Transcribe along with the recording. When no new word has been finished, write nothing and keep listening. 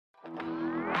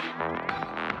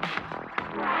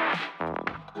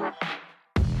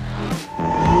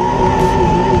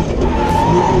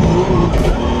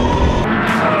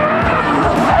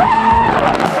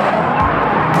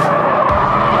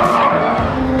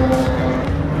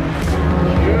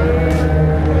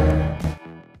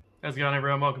going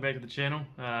everyone? Welcome back to the channel.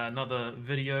 Another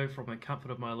video from the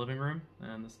comfort of my living room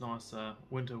and this nice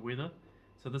winter weather.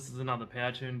 So this is another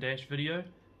Powertune Dash video.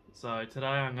 So today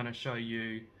I'm going to show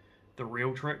you the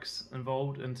real tricks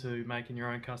involved into making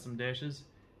your own custom dashes.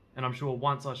 And I'm sure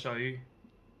once I show you,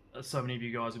 so many of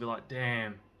you guys will be like,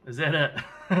 damn, is that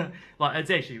it? Like it's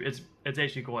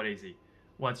actually quite easy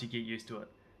once you get used to it.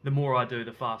 The more I do,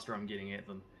 the faster I'm getting at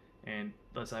them. And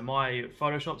let's say my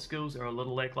Photoshop skills are a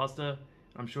little lackluster.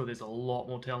 I'm sure there's a lot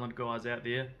more talented guys out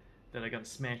there that are going to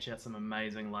smash out some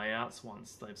amazing layouts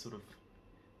once they've sort of,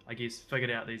 I guess, figured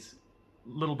out these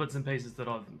little bits and pieces that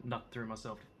I've knocked through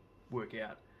myself to work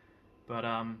out. But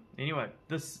anyway,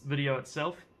 this video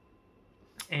itself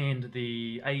and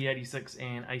the AE86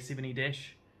 and A70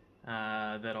 Dash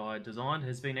that I designed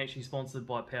has been actually sponsored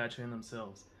by Powertune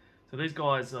themselves. So these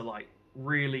guys are like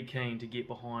really keen to get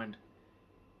behind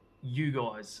you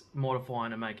guys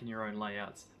modifying and making your own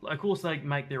layouts. Of course they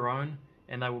make their own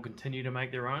and they will continue to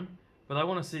make their own, but they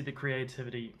want to see the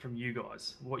creativity from you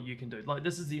guys, what you can do. Like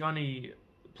this is the only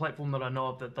platform that I know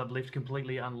of that they've left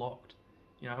completely unlocked.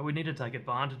 You know, we need to take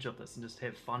advantage of this and just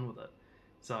have fun with it.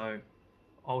 So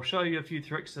I'll show you a few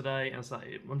tricks today, and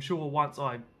say I'm sure once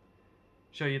I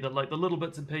show you the little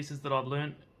bits and pieces that I've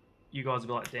learned, you guys will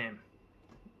be like, damn,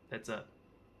 that's it.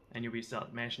 And you'll be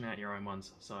start mashing out your own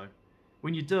ones. So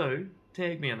when you do,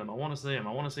 tag me in them. I want to see them.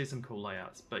 I want to see some cool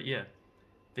layouts. But yeah,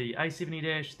 the A70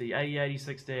 Dash, the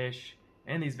AE86 Dash,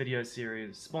 and these video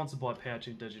series sponsored by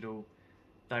Powertune Digital.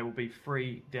 They will be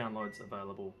free downloads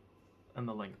available in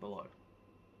the link below.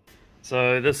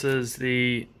 So this is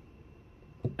the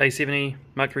A70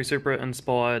 Mark III Supra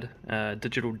inspired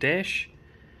Digital Dash.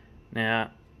 Now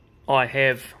I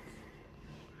have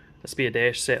a spare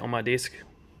dash sat on my desk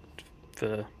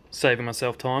for saving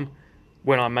myself time.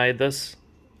 When I made this,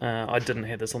 I didn't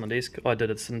have this on the desk. I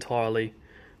did this entirely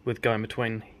with going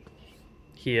between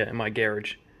here and my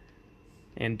garage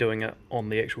and doing it on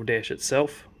the actual dash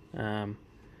itself.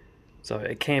 So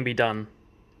it can be done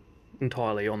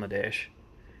entirely on the dash.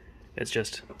 It's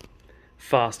just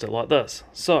faster like this.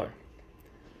 So,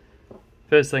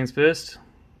 first things first,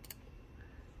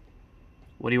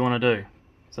 what do you want to do?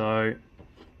 So,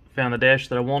 found the dash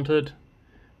that I wanted,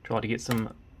 tried to get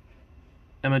some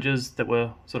images that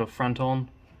were sort of front on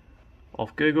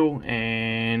off Google,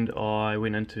 and I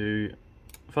went into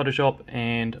Photoshop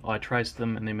and I traced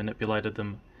them and then manipulated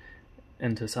them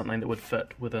into something that would fit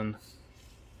within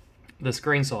the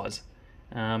screen size.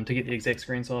 To get the exact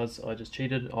screen size, I just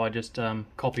cheated. I just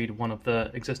copied one of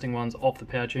the existing ones off the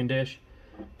Powertune Dash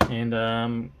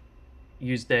and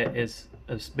used that as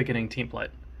a beginning template.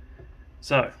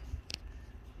 So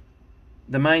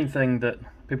the main thing that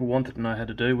people wanted to know how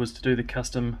to do was to do the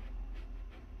custom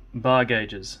bar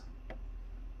gauges.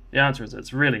 The answer is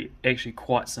it's really actually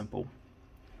quite simple.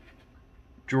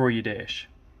 Draw your dash,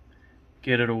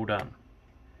 get it all done,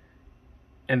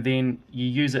 and then you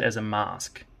use it as a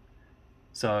mask.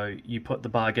 So you put the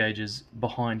bar gauges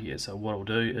behind here. So what I'll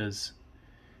do is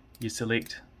you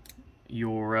select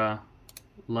your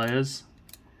layers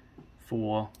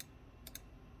for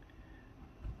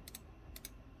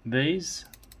these,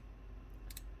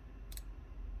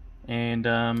 and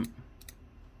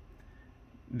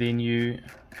then you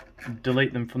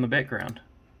delete them from the background,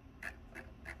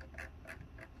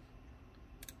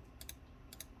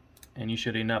 and you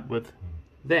should end up with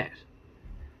that.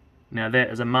 Now that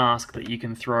is a mask that you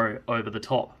can throw over the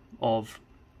top of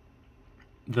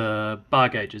the bar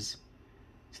gauges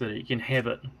so that you can have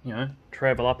it, you know,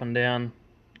 travel up and down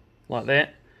like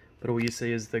that, but all you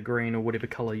see is the green or whatever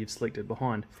color you've selected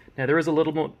behind. Now there is a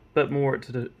little bit more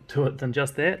to it than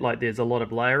just that. Like there's a lot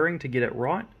of layering to get it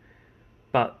right,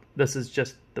 but this is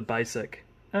just the basic.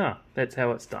 That's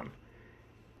how it's done.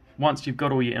 Once you've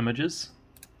got all your images,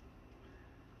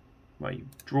 well,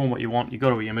 you've drawn what you want, you've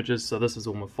got all your images. So this is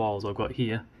all my files I've got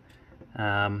here.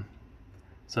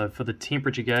 So for the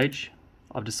temperature gauge,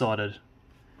 I've decided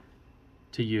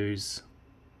to use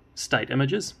state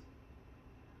images.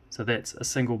 So that's a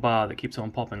single bar that keeps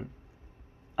on popping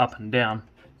up and down,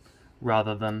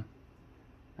 rather than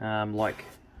like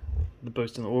the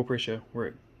boost in the oil pressure where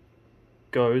it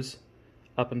goes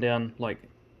up and down like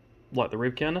the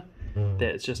rev counter.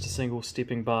 That's just a single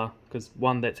stepping bar, because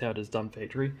one, that's how it is done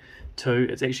factory. Two,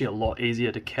 it's actually a lot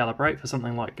easier to calibrate for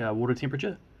something like water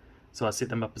temperature. So I set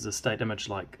them up as a state image,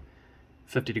 like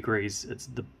 50 degrees, it's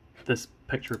this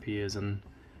picture appears, and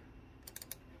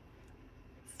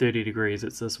 30 degrees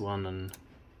it's this one, and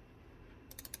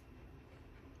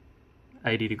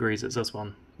 80 degrees it's this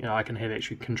one. You know, I can have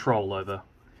actually control over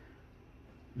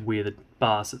where the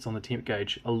bar sits on the temp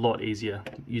gauge a lot easier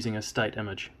using a state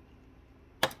image.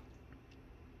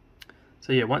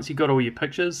 So yeah, once you've got all your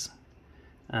pictures,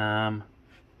 you want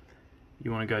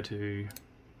to go to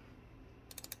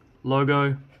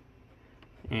logo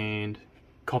and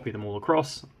copy them all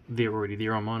across. They're already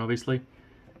there on mine, obviously.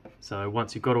 So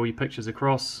once you've got all your pictures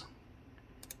across,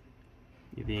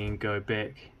 you then go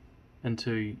back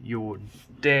into your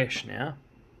dash now.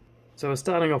 So we're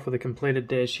starting off with a completed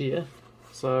dash here.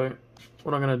 So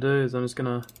what I'm going to do is I'm just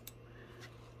going to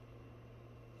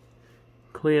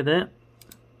clear that,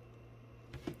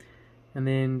 and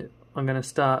then I'm going to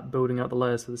start building up the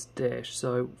layers for this dash.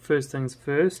 So first things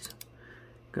first,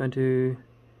 now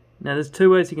there's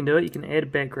two ways you can do it. You can add a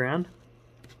background,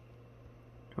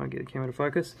 try and get the camera to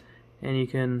focus, and you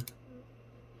can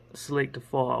select a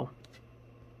file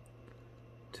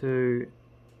to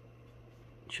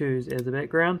choose as a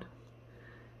background.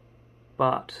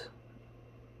 But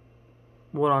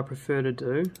what I prefer to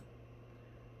do,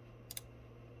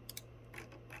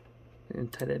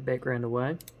 and take that background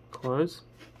away, close.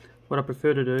 What I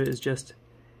prefer to do is just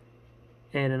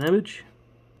add an image.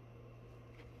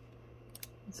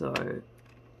 So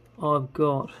I've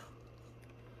got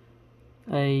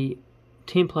a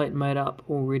template made up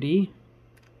already,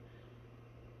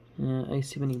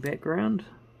 A70 background,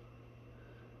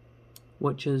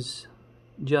 which is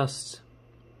just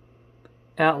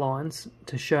outlines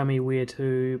to show me where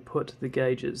to put the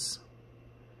gauges,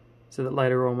 so that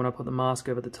later on when I put the mask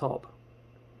over the top,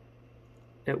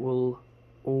 it will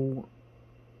all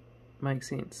make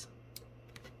sense.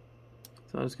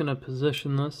 So I'm just going to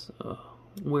position this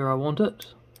where I want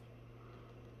it,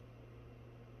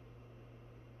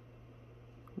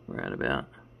 right about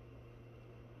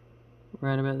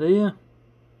there.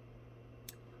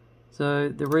 So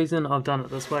the reason I've done it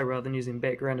this way rather than using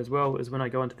background as well is when I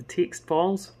go into the text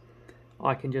files,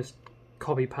 I can just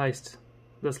copy paste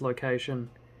this location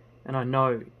and I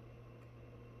know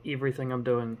everything I'm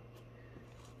doing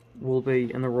will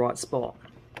be in the right spot.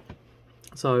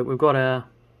 So we've got our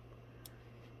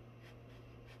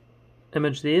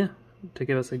image there to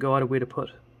give us a guide of where to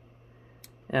put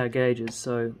our gauges.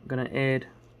 So I'm going to add,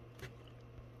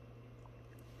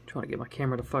 trying to get my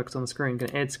camera to focus on the screen, I'm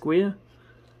going to add square.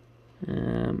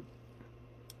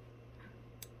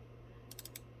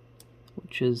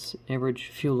 Which is average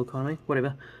fuel economy,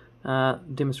 whatever.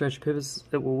 Demonstration purpose,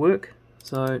 it will work.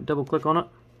 So double click on it,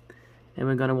 and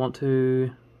we're going to want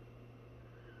to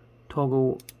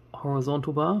toggle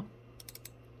horizontal bar,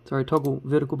 toggle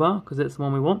vertical bar, because that's the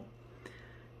one we want.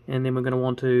 And then we're going to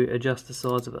want to adjust the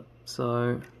size of it.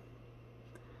 So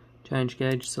change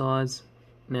gauge size.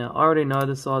 Now I already know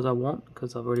the size I want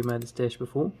because I've already made this dash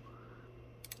before,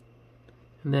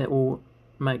 and that will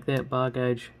make that bar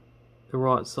gauge the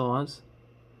right size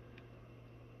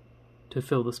to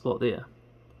fill the spot there.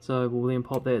 So we'll then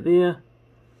pop that there,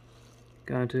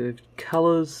 go into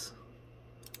colors,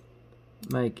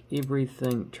 make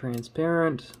everything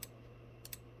transparent,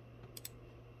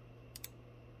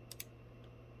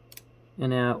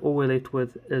 and now all we're left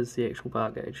with is the actual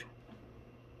bar gauge.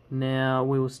 Now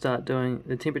we will start doing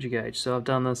the temperature gauge. So I've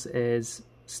done this as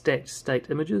stacked state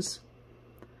images.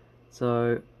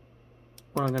 So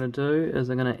what I'm going to do is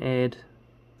I'm going to add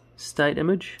state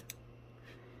image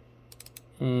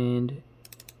and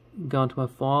go into my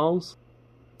files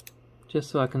just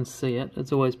so I can see it.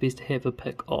 It's always best to have a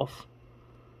pick off,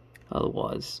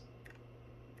 otherwise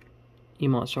you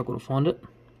might struggle to find it.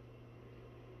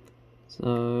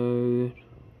 So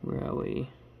where are we?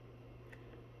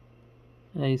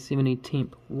 A70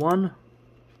 temp 1,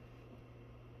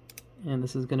 and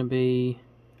this is going to be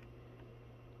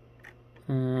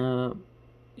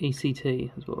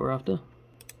ECT is what we're after,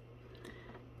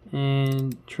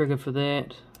 and trigger for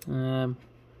that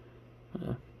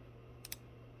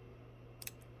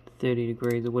 30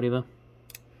 degrees or whatever.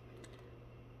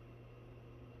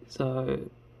 So I'm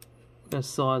going to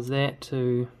size that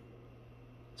to,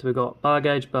 so we've got bar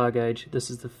gauge, this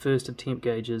is the first of temp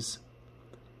gauges,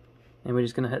 and we're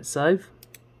just going to hit save,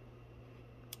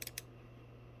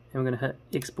 and we're going to hit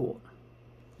export,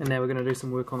 and now we're going to do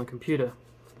some work on the computer.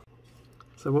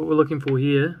 So what we're looking for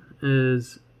here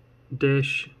is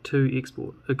 -2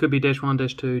 export. It could be -1,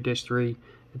 -2, -3,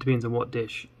 it depends on what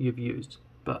dash you've used,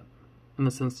 but in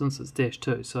this instance it's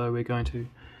 -2, so we're going to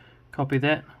copy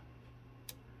that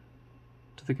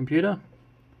to the computer,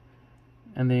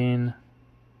 and then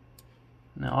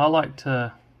now I like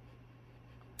to,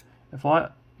 if I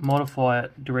modify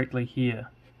it directly here,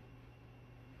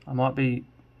 I might be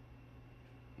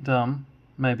dumb,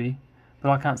 maybe,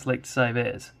 but I can't select save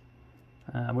as,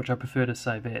 which I prefer to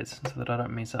save as so that I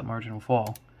don't mess up my original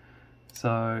file.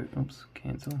 So, oops,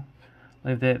 cancel,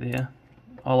 leave that there.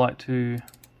 I like to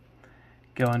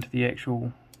go into the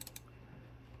actual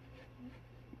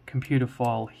computer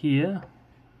file here,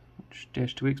 which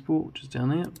dash to export, which is down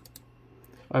there.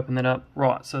 Open that up.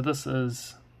 Right, so this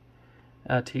is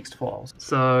our text files.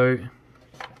 So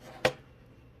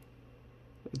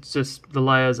it's just the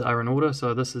layers are in order.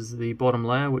 So this is the bottom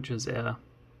layer, which is our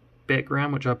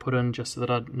background, which I put in just so that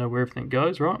I know where everything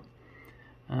goes, right?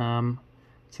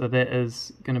 So that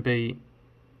is going to be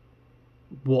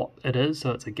what it is,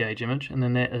 so it's a gauge image, and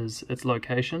then that is its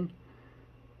location,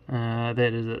 that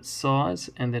is its size,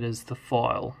 and that is the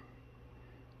file,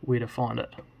 where to find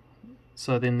it.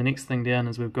 So then the next thing down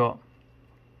is we've got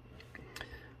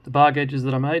the bar gauges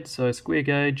that I made, so square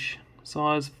gauge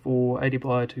size for 80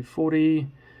 by 240,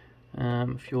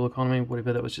 fuel economy,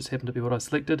 whatever, that was just happened to be what I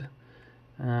selected.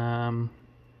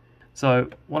 So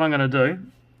what I'm going to do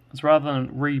is, rather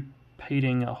than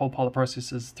repeating a whole pile of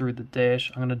processes through the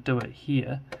dash, I'm going to do it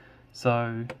here.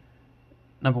 So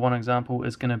number one example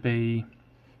is going to be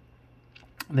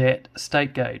that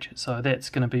state gauge. So that's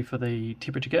going to be for the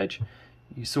temperature gauge.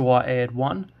 You saw I add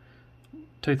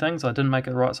two things. I didn't make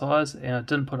it the right size and I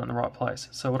didn't put it in the right place.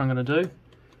 So what I'm going to do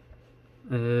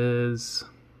is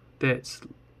that's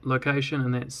location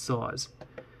and that's size.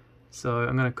 So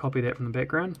I'm going to copy that from the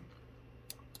background.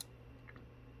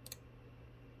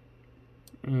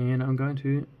 And I'm going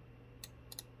to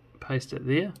paste it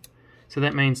there. So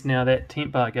that means now that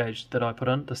temp bar gauge that I put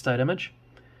in, the state image,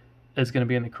 is going to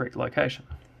be in the correct location.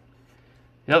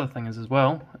 The other thing is as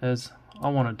well, is I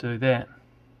want to do that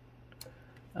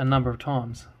a number of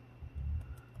times.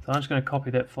 So I'm just going to copy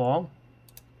that file,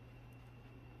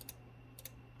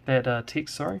 that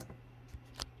text, sorry,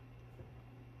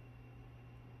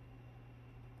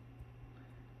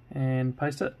 and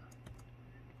paste it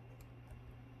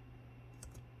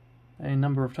a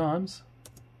number of times.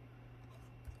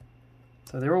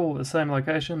 So they're all the same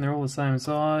location, they're all the same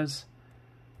size,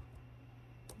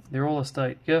 they're all a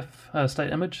state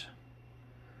state image.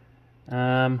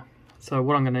 So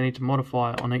what I'm going to need to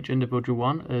modify on each individual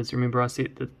one is, remember I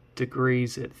set the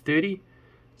degrees at 30,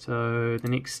 so the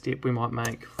next step we might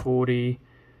make 40,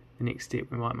 the next step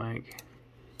we might make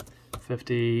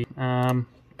 50.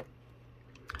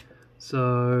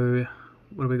 So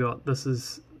what have we got? This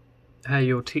is how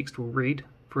your text will read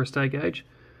for a state gauge.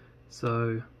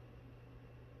 So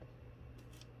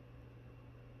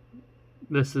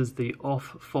this is the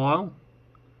off file.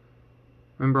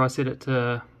 Remember I set it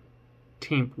to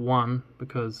temp 1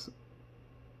 because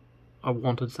I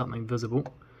wanted something visible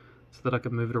so that I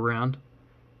could move it around.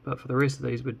 But for the rest of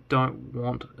these, we don't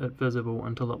want it visible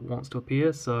until it wants to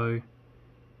appear. So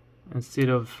instead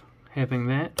of having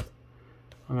that,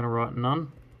 I'm going to write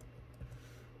none.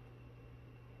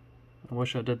 I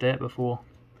wish I did that before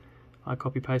I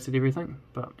copy pasted everything,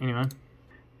 but anyway.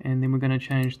 And then we're going to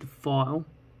change the file,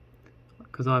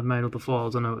 because I've made all the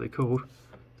files, I know what they're called.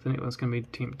 So the next one's going to be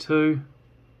temp 2,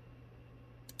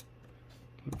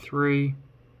 temp 3,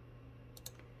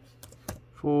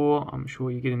 4, I'm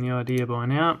sure you're getting the idea by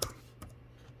now.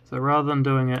 So rather than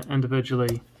doing it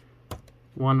individually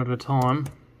one at a time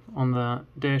on the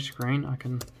dash screen, I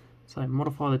can say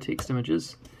modify the text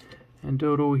images and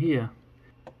do it all here.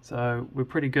 So we're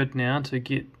pretty good now to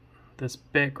get this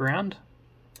background.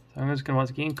 So I'm just going to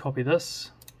once again copy this.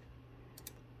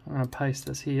 I'm going to paste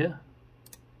this here.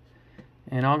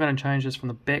 And I'm going to change this from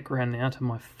the background now to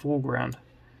my foreground.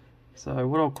 So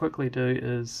what I'll quickly do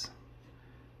is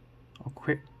I'll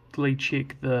quickly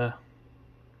check the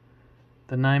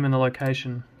name and the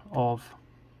location of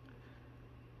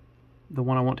the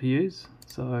one I want to use.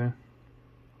 So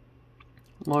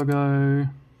logo,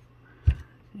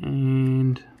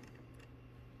 and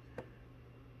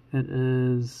it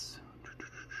is,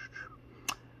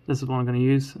 this is what I'm going to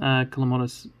use,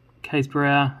 kilometers k's per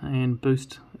hour, and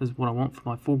boost is what I want for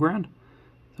my foreground.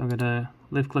 So I'm going to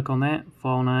left click on that,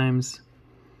 file names,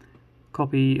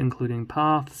 copy including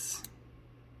paths,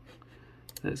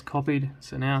 that's copied.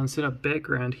 So now instead of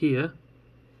background here,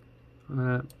 I'm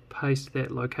going to paste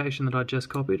that location that I just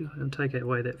copied and take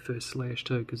away that first slash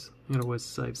too, because it always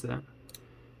saves that.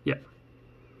 Yep.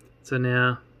 So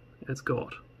now it's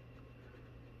got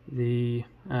the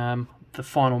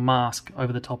final mask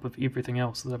over the top of everything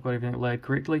else, so that I've got everything laid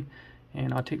correctly.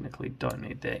 And I technically don't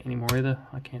need that anymore either.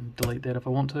 I can delete that if I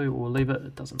want to, or leave it,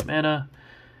 it doesn't matter,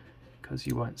 because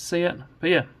you won't see it. But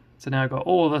yeah, so now I've got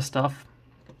all of this stuff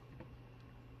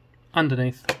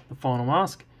underneath the final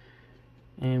mask,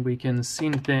 and we can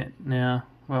send that now.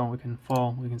 Well, we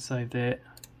can save that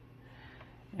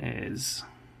as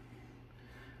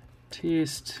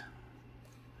test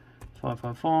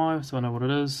 555, so I know what it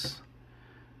is.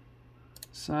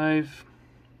 Save,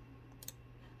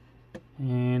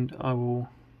 and I will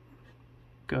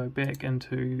go back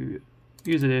into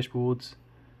user dashboards,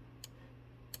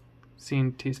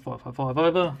 send test 555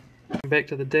 over. Back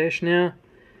to the dash now,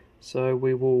 so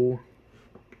we will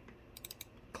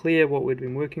clear what we've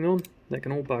been working on. That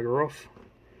can all bugger off.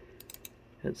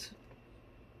 It's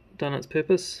done its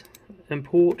purpose.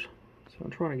 Import, so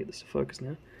I'm trying to get this to focus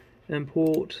now.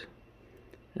 Import,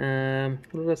 what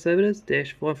did I save it as?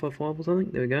 Dash 555 or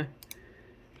something? There we go.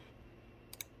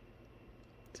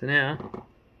 So now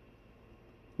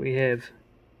we have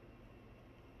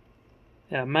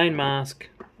our main mask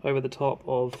over the top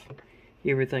of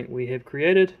everything we have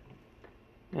created,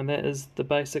 and that is the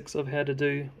basics of how to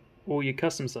do all your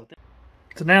custom stuff.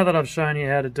 So now that I've shown you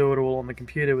how to do it all on the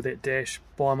computer with that dash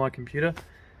by my computer,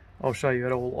 I'll show you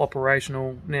it all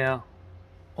operational now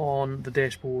on the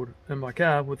dashboard in my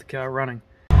car with the car running.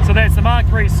 So that's the Mark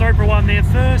III Supra one there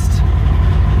first.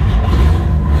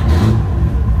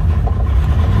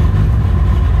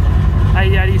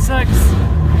 A86.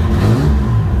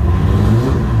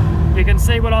 You can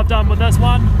see what I've done with this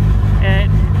one. At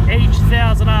each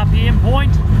 1000 RPM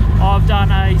point, I've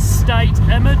done a state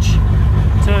image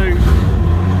to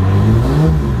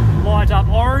light up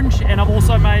orange, and I've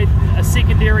also made a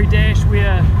secondary dash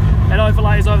where it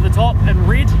overlays over the top in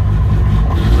red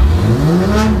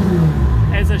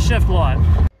as a shift light.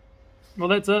 Well,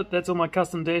 that's it. That's all my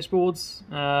custom dashboards.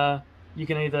 You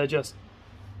can either just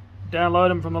download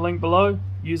them from the link below,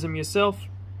 use them yourself,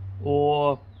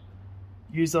 or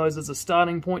use those as a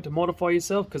starting point to modify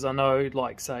yourself, because I know,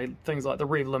 like, say, things like the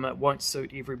rev limit won't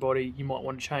suit everybody. You might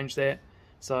want to change that.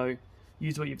 So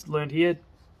use what you've learned here,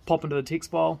 pop into the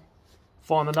text file,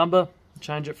 find the number,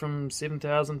 change it from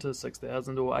 7,000 to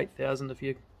 6,000 or 8,000 if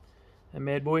you're a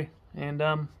mad boy, and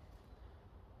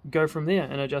go from there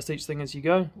and adjust each thing as you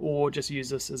go, or just use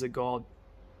this as a guide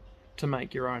to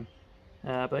make your own.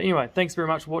 But anyway, thanks very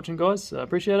much for watching, guys. I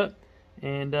appreciate it,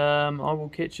 and I will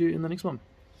catch you in the next one.